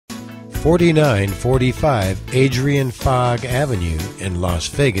4945 Adrian Fogg Avenue in Las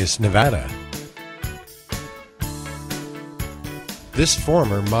Vegas, Nevada. This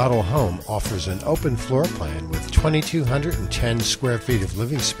former model home offers an open floor plan with 2,210 square feet of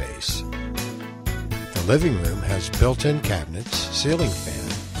living space. The living room has built-in cabinets, ceiling fan,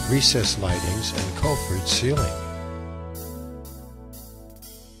 recessed lightings, and Colford ceiling.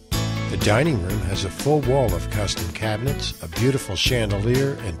 The dining room has a full wall of custom cabinets, a beautiful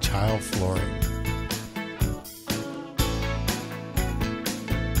chandelier, and tile flooring.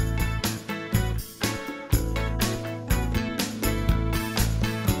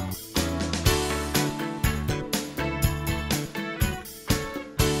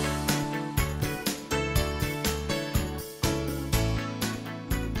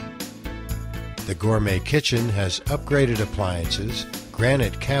 The gourmet kitchen has upgraded appliances,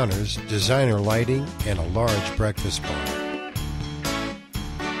 granite counters, designer lighting, and a large breakfast bar.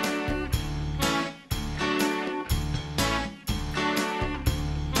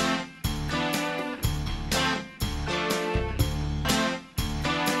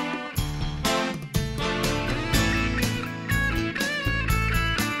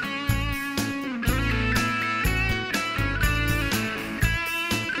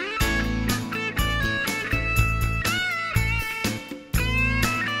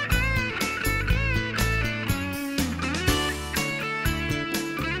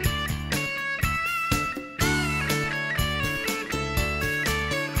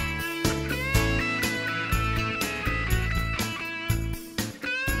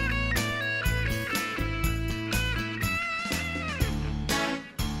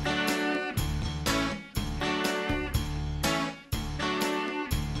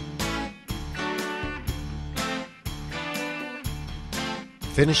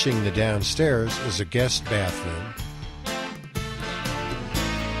 Finishing the downstairs is a guest bathroom,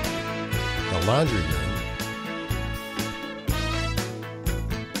 the laundry room,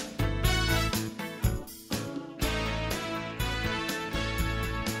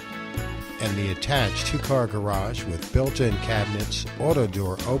 and the attached two-car garage with built-in cabinets, auto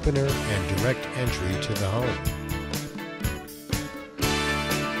door opener, and direct entry to the home.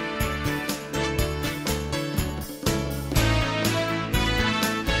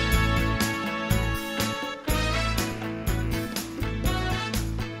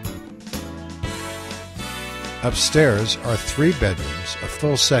 Upstairs are 3 bedrooms, a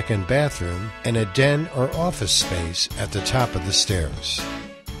full second bathroom, and a den or office space at the top of the stairs.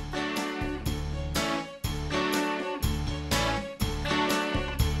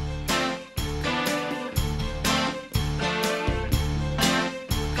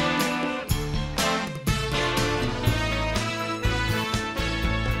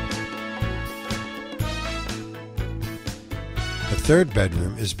 The third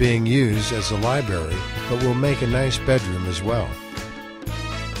bedroom is being used as a library, but will make a nice bedroom as well.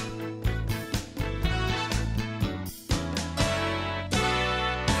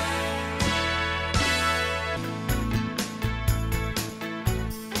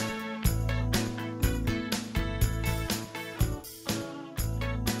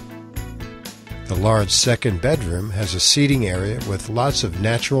 The large second bedroom has a seating area with lots of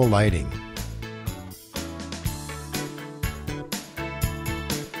natural lighting.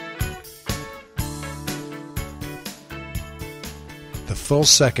 The full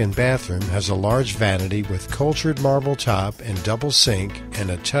second bathroom has a large vanity with cultured marble top and double sink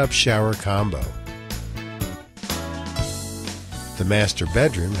and a tub shower combo. The master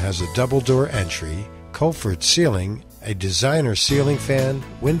bedroom has a double door entry, Colford ceiling, a designer ceiling fan,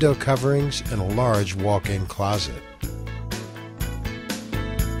 window coverings, and a large walk-in closet.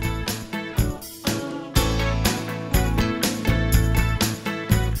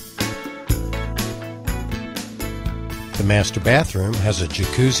 The master bathroom has a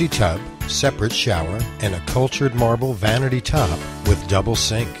jacuzzi tub, separate shower, and a cultured marble vanity top with double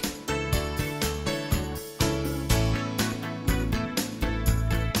sink.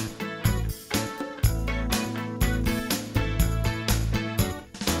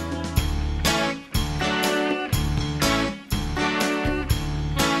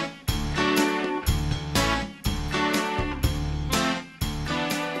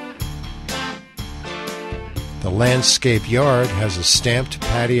 The landscape yard has a stamped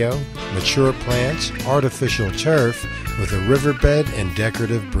patio, mature plants, artificial turf, with a riverbed and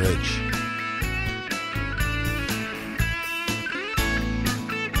decorative bridge.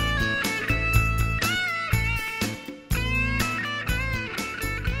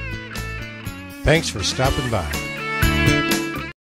 Thanks for stopping by.